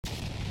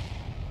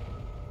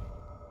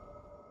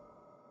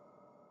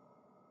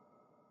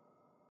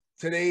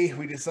Today,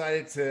 we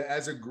decided to,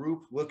 as a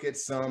group, look at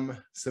some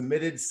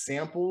submitted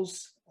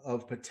samples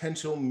of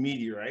potential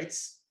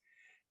meteorites.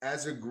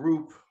 As a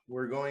group,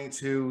 we're going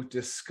to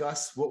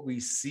discuss what we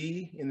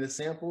see in the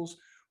samples,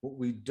 what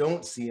we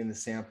don't see in the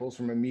samples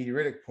from a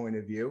meteoritic point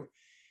of view,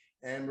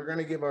 and we're going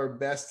to give our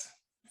best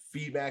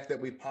feedback that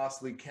we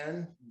possibly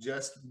can,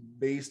 just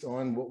based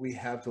on what we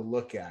have to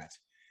look at.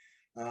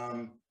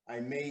 I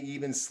may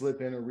even slip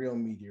in a real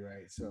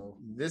meteorite. So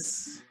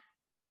this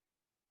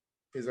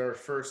is our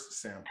first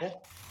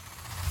sample.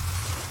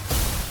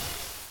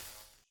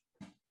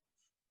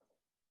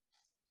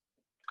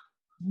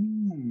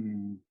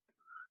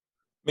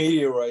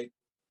 Meteorite.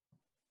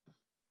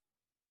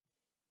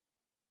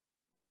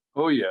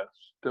 Oh, yes,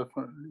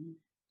 definitely.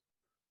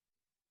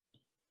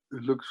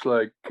 It looks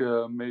like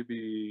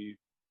maybe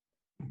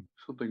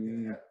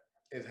something.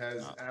 Yeah, it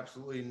has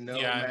absolutely no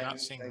I'm not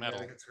seeing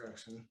metal.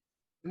 attraction.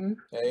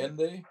 And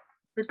they?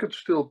 It could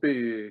still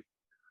be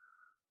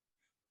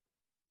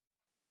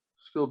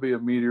a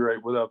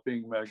meteorite without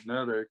being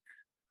magnetic.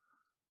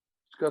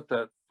 It's got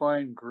that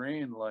fine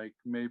grain, like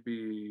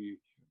maybe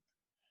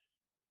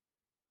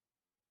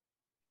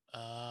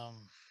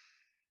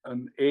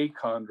an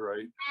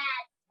achondrite.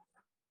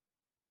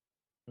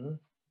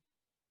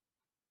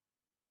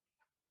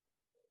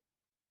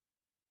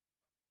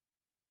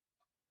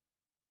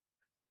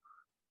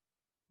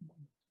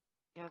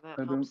 Yeah,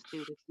 that helps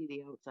too, to see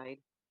the outside.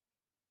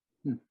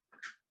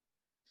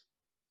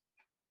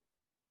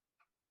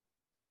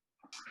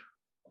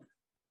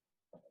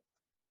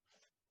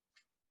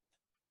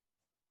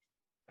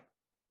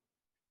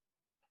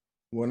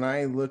 When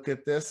I look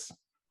at this,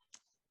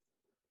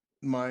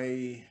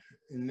 my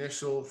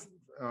initial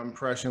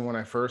impression when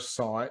I first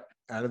saw it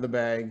out of the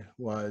bag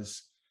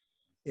was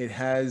it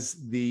has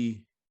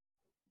the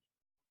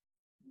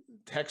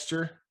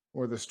texture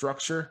or the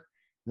structure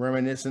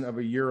reminiscent of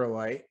a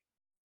urolite.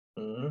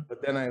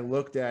 But then I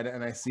looked at it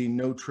and I see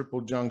no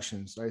triple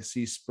junctions. I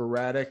see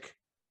sporadic.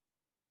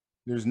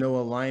 There's no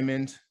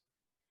alignment.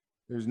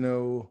 There's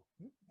no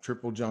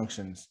triple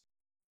junctions.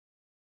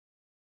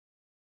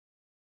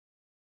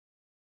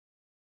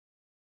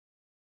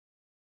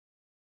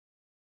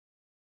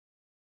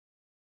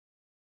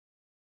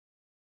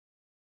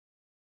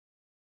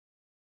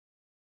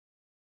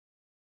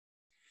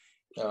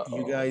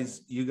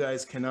 You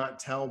guys cannot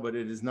tell, but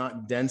it is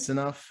not dense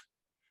enough.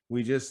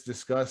 We just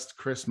discussed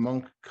Chris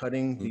Monk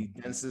cutting the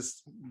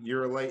densest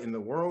urolite in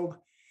the world.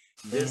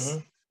 This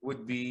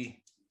would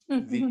be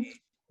the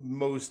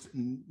most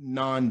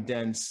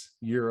non-dense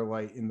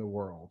urolite in the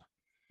world.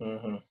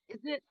 Is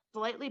it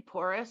slightly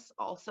porous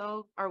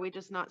also? Are we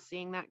just not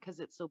seeing that because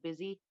it's so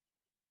busy?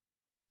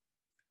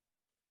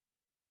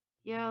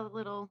 Yeah, a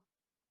little.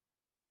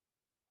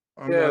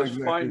 Yeah,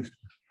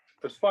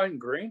 as fine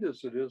grained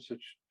as it is,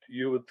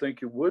 you would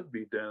think it would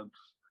be dense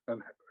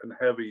and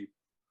heavy.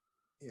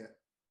 Yeah,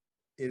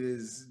 it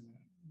is.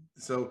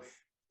 So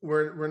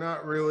we're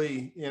not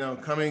really,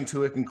 coming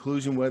to a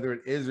conclusion whether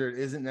it is or it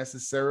isn't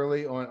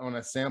necessarily on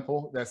a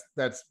sample.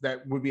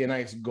 That would be a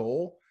nice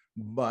goal,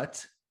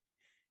 but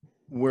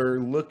we're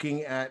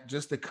looking at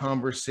just the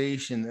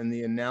conversation and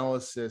the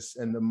analysis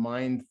and the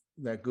mind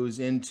that goes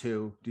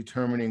into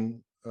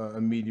determining a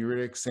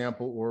meteoritic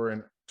sample or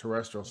a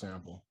terrestrial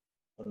sample.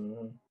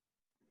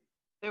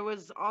 There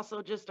was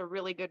also just a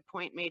really good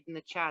point made in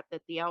the chat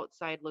that the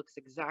outside looks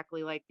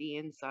exactly like the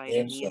inside,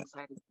 and the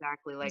inside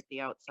exactly like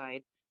the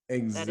outside.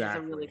 Exactly. That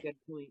is a really good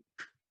point.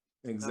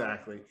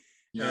 Exactly.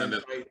 Yeah,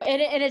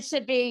 and it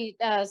should be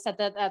said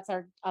that that's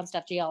our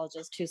on-staff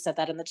geologist who said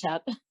that in the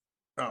chat.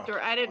 Oh,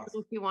 Sure, I didn't know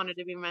if you wanted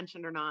to be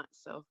mentioned or not.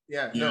 So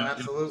yeah, no,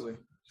 absolutely.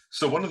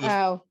 So one of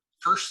the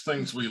first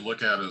things we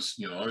look at is,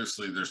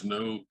 obviously there's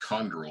no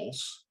chondrules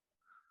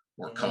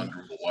or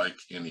chondrule-like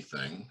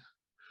anything.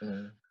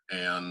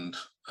 And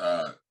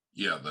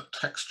the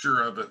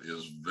texture of it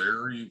is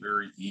very,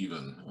 very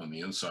even on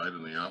the inside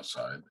and the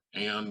outside,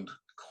 and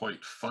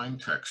quite fine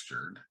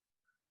textured.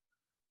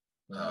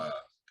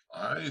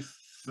 I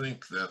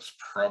think that's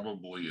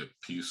probably a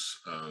piece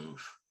of,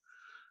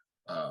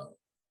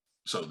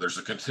 so there's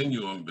a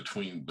continuum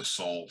between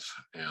basalt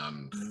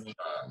and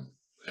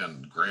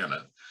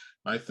granite.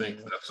 I think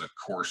that's a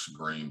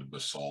coarse-grained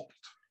basalt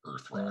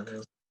earth rock.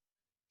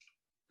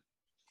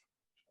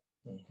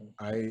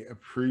 I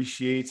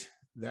appreciate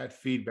that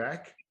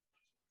feedback.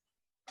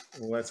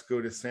 Let's go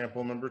to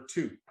sample number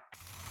 2.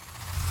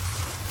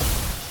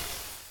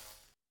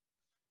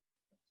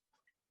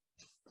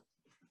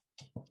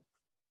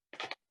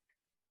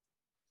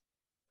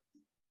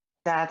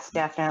 That's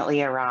definitely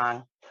a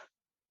wrong.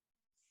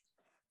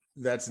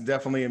 That's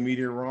definitely a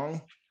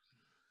MeteorWRONG.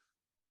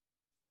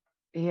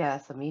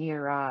 Yes, a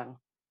MeteorWRONG.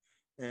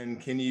 And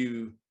can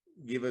you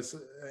give us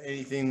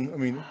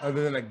anything,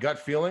 other than a gut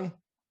feeling?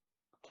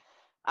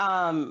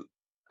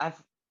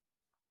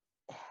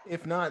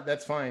 If not,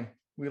 that's fine.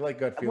 We like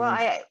gut feelings.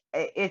 Well,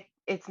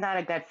 it's not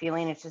a gut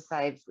feeling. It's just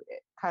I've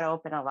cut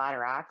open a lot of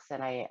rocks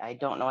and I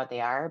don't know what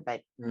they are,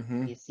 but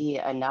you see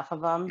enough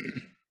of them.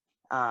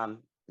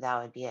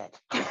 that would be it.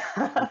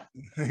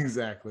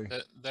 Exactly.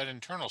 That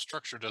internal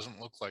structure doesn't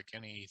look like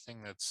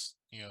anything that's,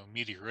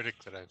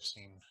 meteoritic that I've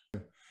seen.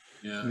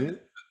 Yeah.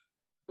 It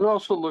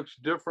also looks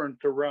different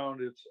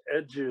around its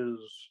edges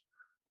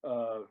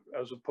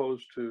as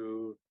opposed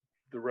to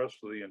the rest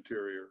of the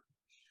interior.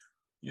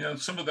 Yeah, and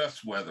some of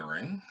that's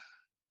weathering.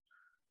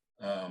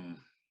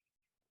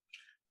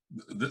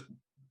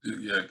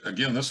 Yeah,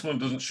 again, this one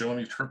doesn't show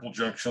any triple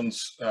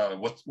junctions.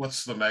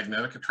 What's the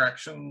magnetic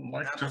attraction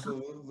like?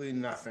 Absolutely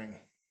nothing.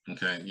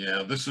 Okay,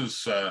 yeah, this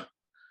is that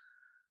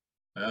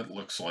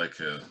looks like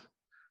a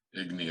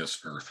igneous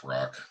earth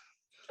rock.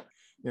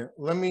 Yeah,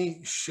 let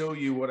me show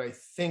you what I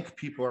think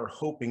people are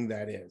hoping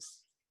that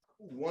is.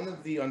 One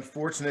of the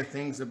unfortunate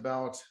things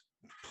about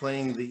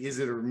playing the Is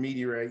It a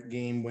Meteorite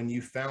game when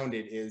you found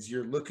it is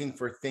you're looking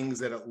for things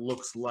that it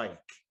looks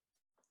like.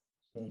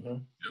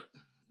 Mhm.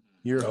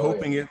 You're Oh,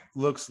 hoping it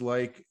looks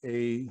like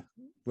a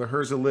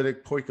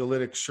laherzitic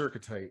poikilotic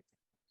shirkatite.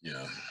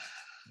 Yeah.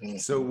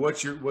 So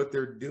what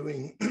they're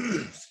doing,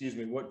 excuse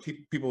me, what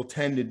people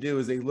tend to do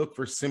is they look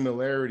for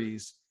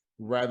similarities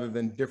rather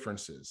than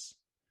differences.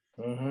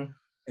 Mhm.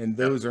 And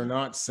those are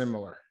not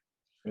similar.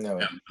 No.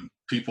 And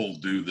people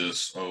do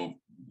this,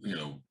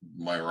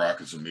 my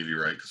rock is a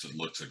meteorite because it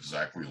looks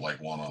exactly like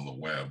one on the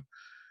web.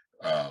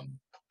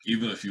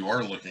 Even if you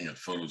are looking at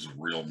photos of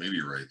real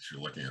meteorites,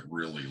 you're looking at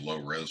really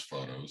low res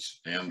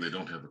photos and they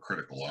don't have a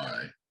critical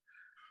eye.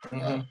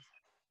 Mhm.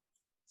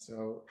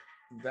 So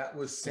that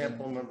was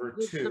sample number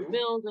The 2.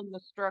 build and the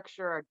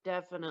structure are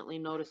definitely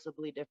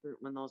noticeably different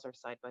when those are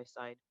side by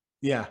side.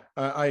 Yeah,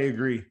 I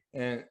agree.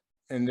 And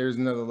there's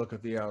another look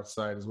at the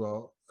outside as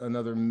well.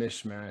 Another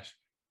mishmash.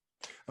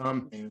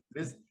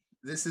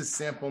 This is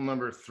sample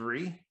number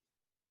 3.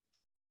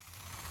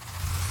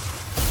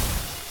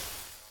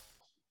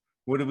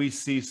 What do we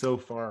see so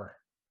far?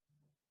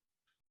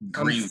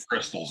 Green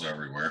crystals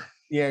everywhere.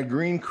 Yeah,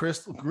 green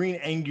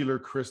angular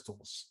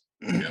crystals.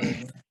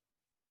 Yeah.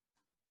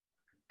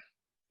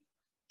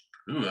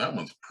 Ooh, that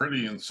one's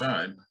pretty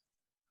inside.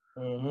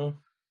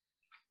 Mhm.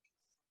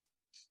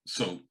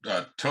 So,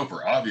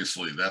 Topher,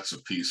 obviously that's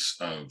a piece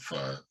of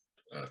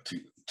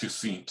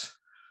Tucite,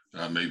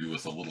 maybe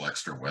with a little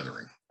extra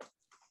weathering.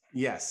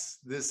 Yes,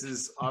 this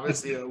is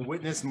obviously a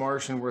witness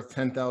Martian worth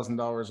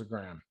 $10,000 a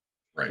gram.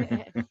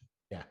 Right.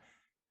 Yeah.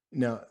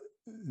 No,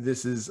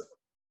 this is,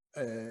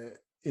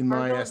 in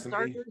my Are those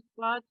estimation, darker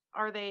spots,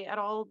 are they at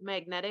all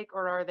magnetic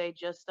or are they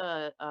just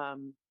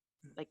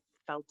like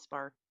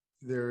feldspar?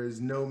 there is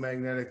no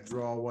magnetic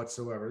draw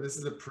whatsoever. This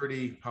is a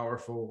pretty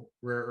powerful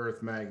rare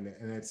earth magnet,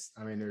 and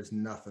there's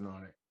nothing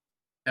on it.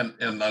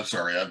 And I'm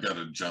sorry, I've got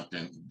to jump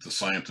in. The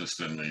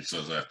scientist in me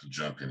says I have to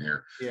jump in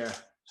here. Yeah.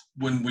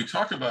 When we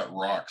talk about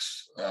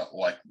rocks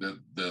like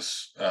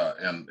this,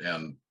 and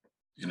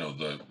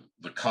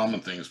the common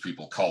things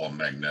people call them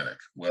magnetic.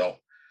 Well,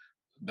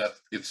 that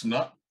it's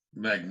not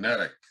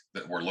magnetic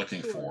that we're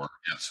looking for.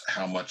 It's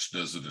how much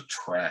does it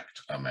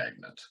attract a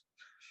magnet.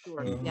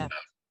 Sure. Mhm. Yeah.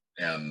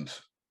 And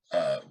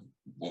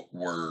what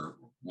we're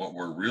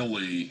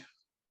really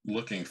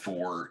looking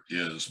for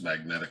is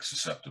magnetic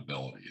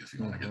susceptibility, if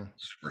you want to get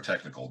super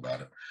technical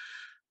about it.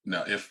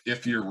 Now,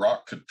 if your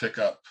rock could pick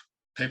up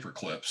paper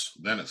clips,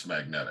 then it's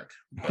magnetic.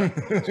 But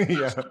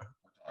Yeah.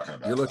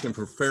 You're looking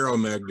for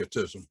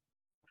ferromagnetism.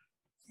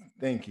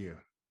 Thank you.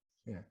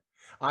 Yeah.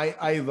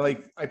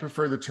 I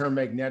prefer the term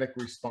magnetic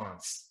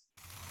response.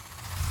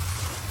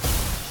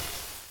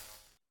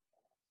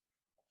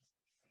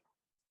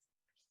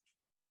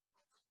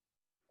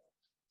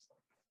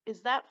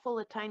 Is that full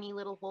of tiny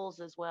little holes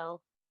as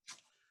well?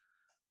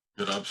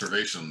 Good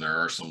observation. There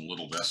are some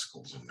little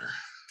vesicles in there.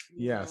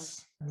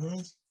 Yes.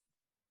 Mhm.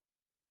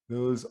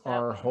 Those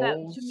are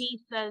holes. That to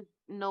me says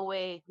no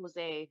way,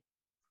 Jose.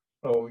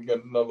 Oh, we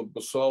got another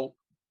basalt.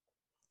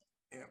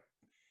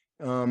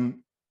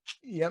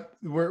 Yep,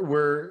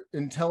 we're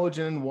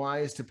intelligent and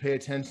wise to pay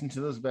attention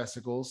to those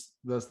vesicles,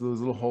 those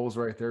little holes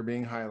right there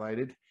being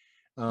highlighted.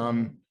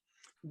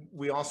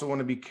 We also want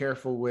to be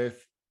careful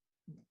with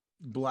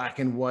black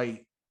and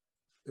white,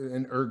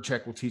 and erg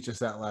check will teach us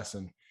that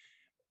lesson.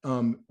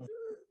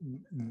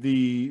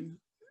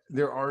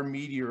 There are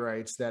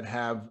meteorites that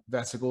have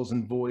vesicles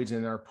and voids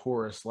and are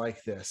porous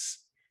like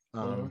this.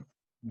 Zarev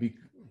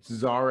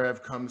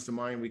comes to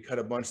mind. We cut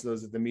a bunch of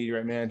those at the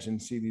Meteorite Mansion.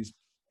 See these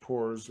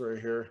pores right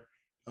here.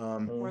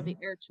 Or the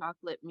air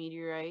chocolate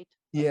meteorite.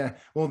 Yeah,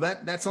 well,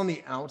 that's on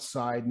the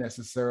outside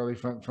necessarily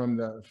from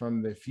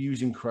the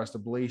fusion crust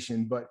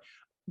ablation, but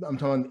I'm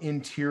talking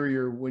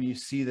interior. When you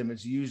see them,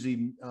 it's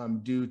usually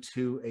due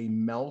to a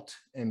melt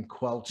and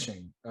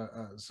quelching.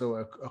 So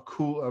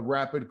a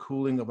rapid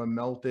cooling of a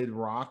melted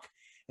rock,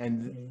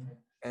 and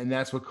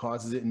that's what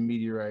causes it in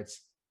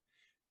meteorites.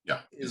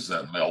 Yeah, is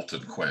that melt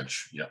and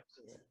quench? Yeah.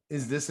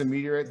 Is this a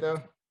meteorite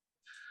though?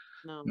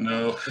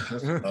 No,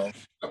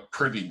 a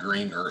pretty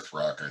green earth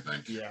rock, I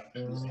think. Yeah.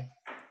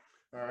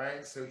 All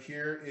right, so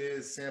here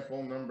is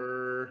sample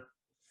number,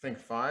 I think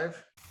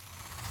 5.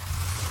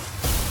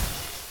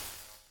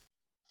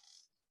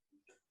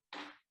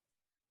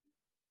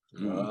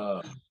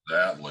 Ooh,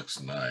 that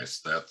looks nice.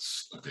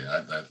 That's okay.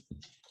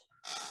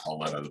 I'll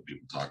let other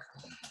people talk.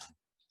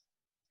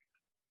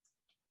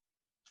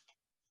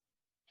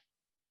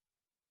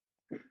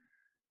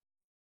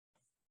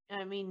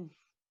 I mean,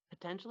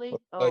 potentially.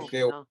 Look Oh, like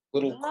they're no.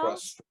 little No?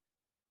 crust.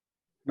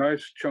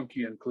 Nice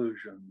chunky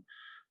inclusion.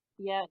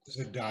 Yes. It's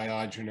a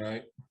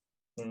diogenite.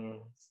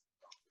 Mm.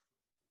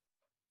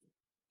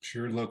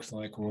 Sure looks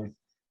like one.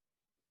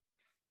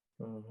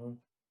 Mhm.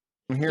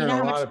 I'm hearing know a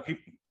how lot much- of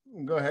people.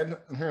 Go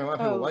ahead. I'm hearing a lot of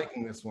people Oh.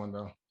 liking this one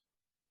though.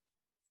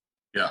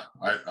 Yeah,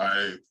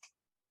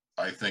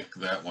 I think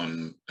that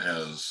one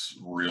has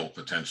real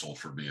potential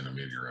for being a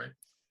meteorite.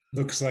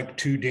 Looks like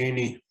two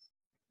Danny.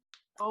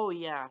 Oh,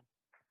 yeah.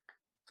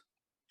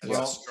 That's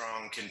Well- a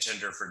strong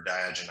contender for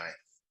diagonite.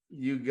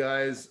 You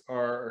guys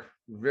are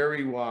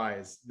very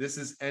wise. This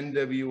is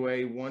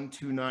NWA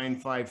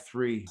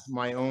 12953,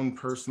 my own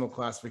personal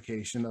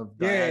classification of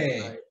Yay.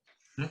 diagonite.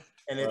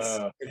 And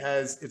Wow.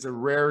 it's a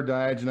rare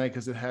diagonite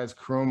because it has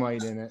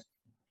chromite in it.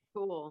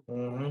 Cool.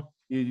 Mhm.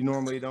 You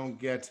normally don't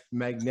get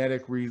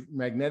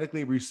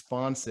magnetically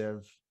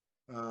responsive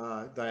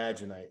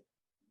diagonite.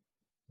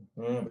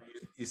 Mm.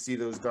 You see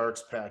those dark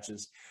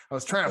patches. I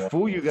was trying to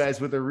fool you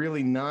guys with a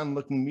really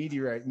non-looking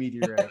meteorite.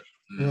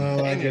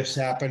 Well, I just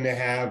happen to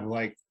have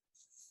like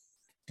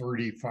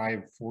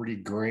 35, 40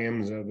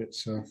 grams of it.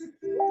 So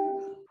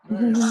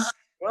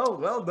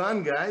Well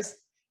done, guys.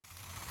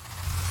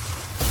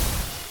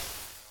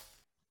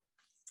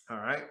 All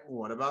right,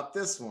 what about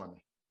this one?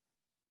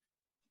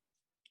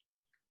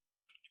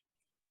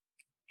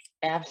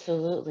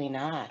 Absolutely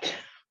not.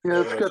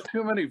 Yeah, it's got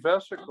too many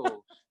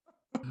vesicles.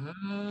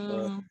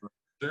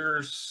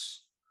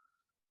 There's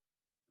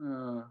I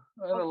don't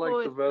Also, like the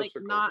it's like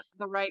vesicles. not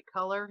the right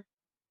color.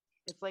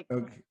 It's like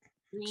Okay.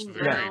 It's green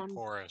very brown.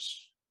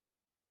 porous.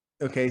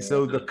 Okay,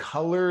 so the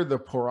color, the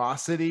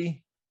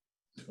porosity.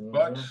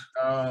 but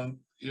Mhm.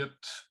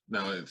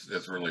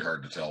 it's really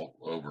hard to tell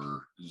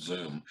over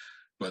Zoom,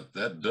 but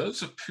that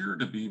does appear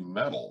to be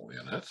metal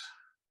in it,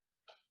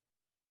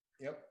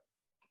 Yep.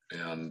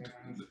 and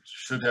it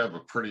should have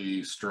a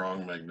pretty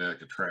strong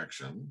magnetic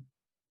attraction.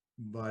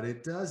 But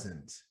it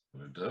doesn't.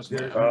 But it does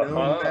There's not.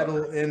 no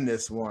metal in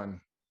this one.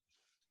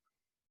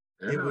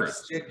 It would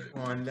stick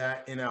Interesting. on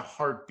that in a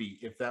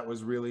heartbeat if that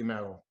was really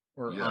metal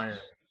or Yeah. iron.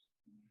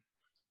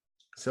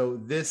 So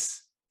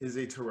this is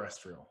a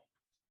terrestrial.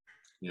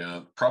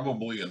 Yeah,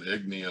 probably an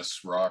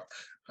igneous rock.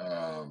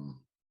 But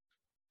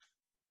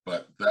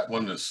that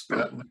one's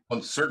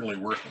certainly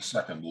worth a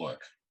second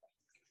look.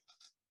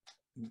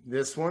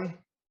 This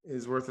one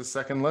is worth a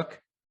second look.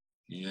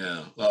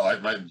 Yeah. Well, I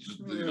might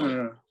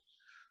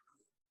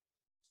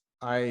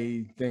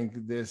I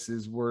think this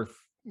is worth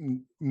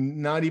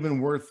not even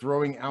worth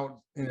throwing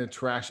out in a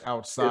trash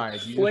outside.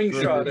 It's You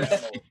just throw slingshot it-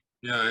 ammo.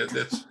 Yeah,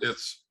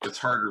 it's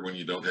harder when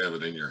you don't have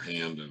it in your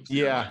hand. And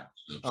Yeah,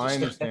 it's I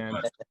just- understand.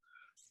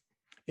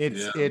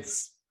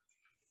 It's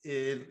Yeah.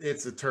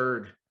 it's a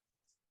turd.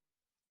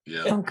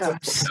 Yeah. Oh,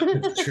 gosh.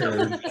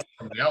 sure.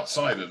 From the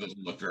outside, it doesn't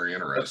look very A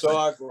interesting.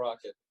 dog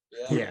rocket.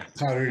 Yeah. Yeah,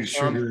 Powdered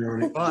sugar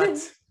on it.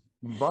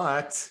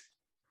 but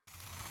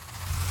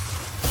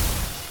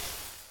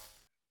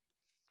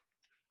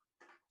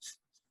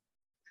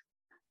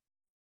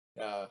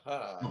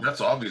Uh-huh.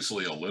 That's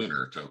obviously a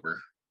lunar, Topher.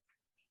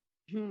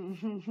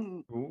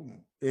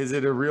 is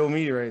it a real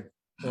meteorite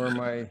or am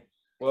I?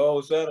 Well,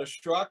 is that a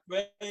struck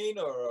vein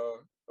or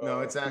a? No,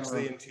 it's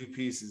actually in two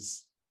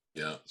pieces.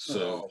 Yeah.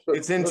 So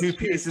It's in two Let's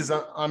see- pieces.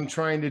 I'm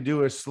trying to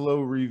do a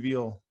slow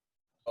reveal.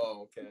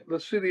 Oh, okay.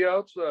 Let's see the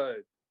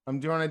outside.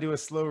 I'm trying to do a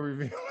slow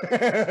reveal. so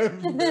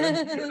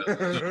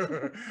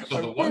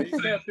the one You thing,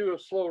 can't do a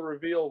slow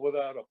reveal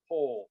without a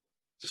pole.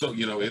 so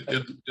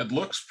it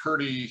looks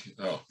pretty.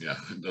 Oh yeah,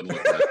 it doesn't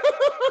look right.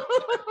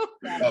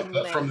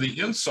 But from the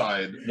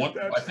inside,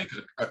 I think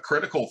a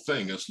critical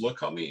thing is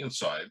look on the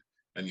inside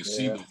and you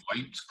see Yeah. the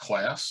white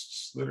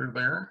clasts that are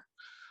there.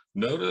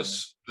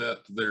 Notice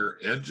that their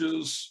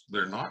edges,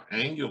 they're not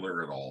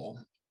angular at all.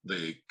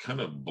 They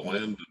kind of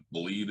blend,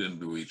 bleed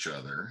into each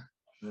other.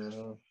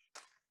 Mhm.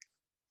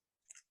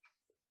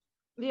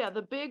 Yeah,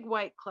 the big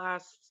white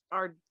clasts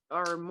are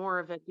more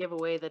of a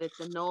giveaway that it's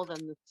a null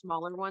than the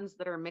smaller ones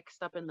that are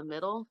mixed up in the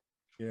middle.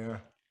 Yeah.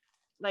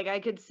 Like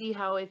I could see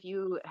how if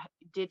you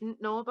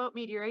didn't know about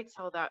meteorites,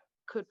 how that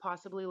could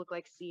possibly look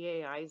like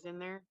CAIs in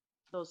there,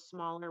 those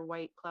smaller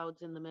white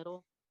clouds in the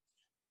middle.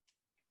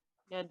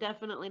 Yeah,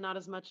 definitely not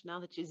as much now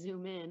that you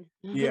zoom in.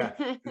 Yeah,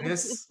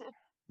 this,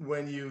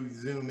 when you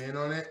zoom in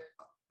on it,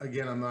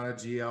 again, I'm not a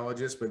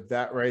geologist, but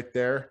that right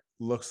there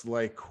looks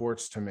like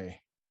quartz to me,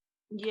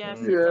 Yes.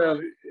 Yeah,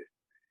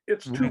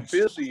 it's too Which-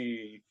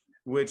 busy.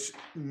 which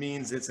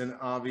means it's an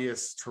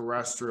obvious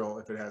terrestrial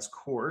if it has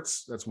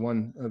quartz. That's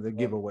one of the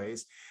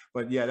giveaways.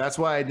 But yeah, that's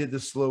why I did the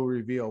slow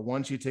reveal.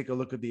 Once you take a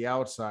look at the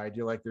outside,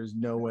 you're like, there's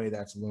no way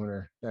that's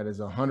lunar. That is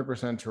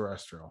 100%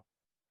 terrestrial.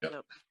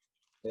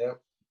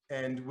 Yep.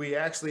 And we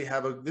actually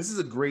have this is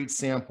a great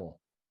sample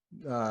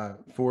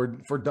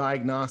for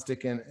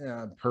diagnostic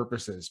and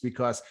purposes,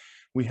 because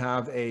we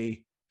have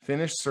a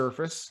finished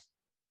surface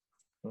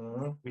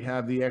We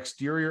have the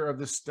exterior of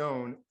the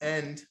stone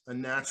and a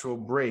natural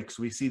break.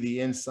 So we see the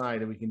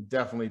inside and we can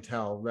definitely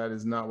tell that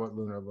is not what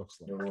lunar looks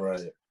like.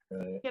 Right.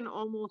 You can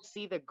almost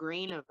see the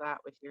grain of that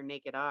with your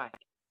naked eye.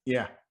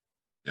 Yeah.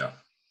 Yeah.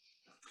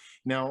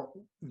 Now,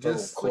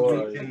 just so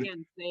chloride. we can,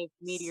 Again, say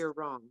meteor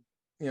wrong.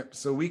 yeah,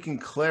 so we can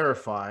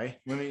clarify.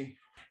 Let me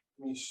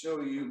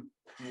show you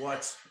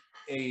what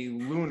a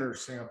lunar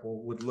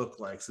sample would look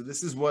like. So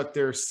this is what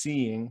they're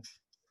seeing,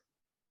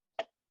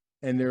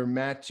 and they're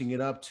matching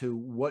it up to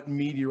what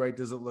meteorite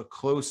does it look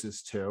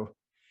closest to,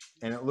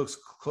 and it looks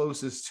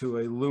closest to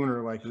a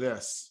lunar like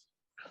this.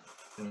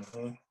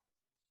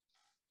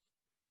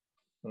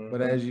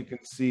 But as you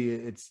can see,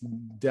 it's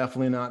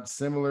definitely not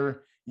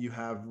similar. You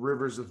have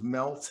rivers of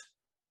melt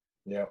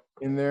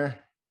in there.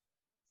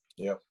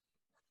 Yep.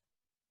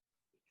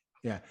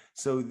 Yeah,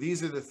 so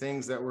these are the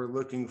things that we're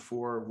looking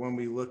for when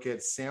we look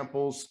at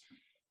samples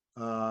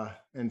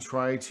and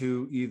try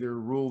to either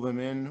rule them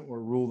in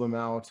or rule them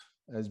out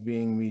as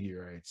being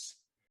meteorites.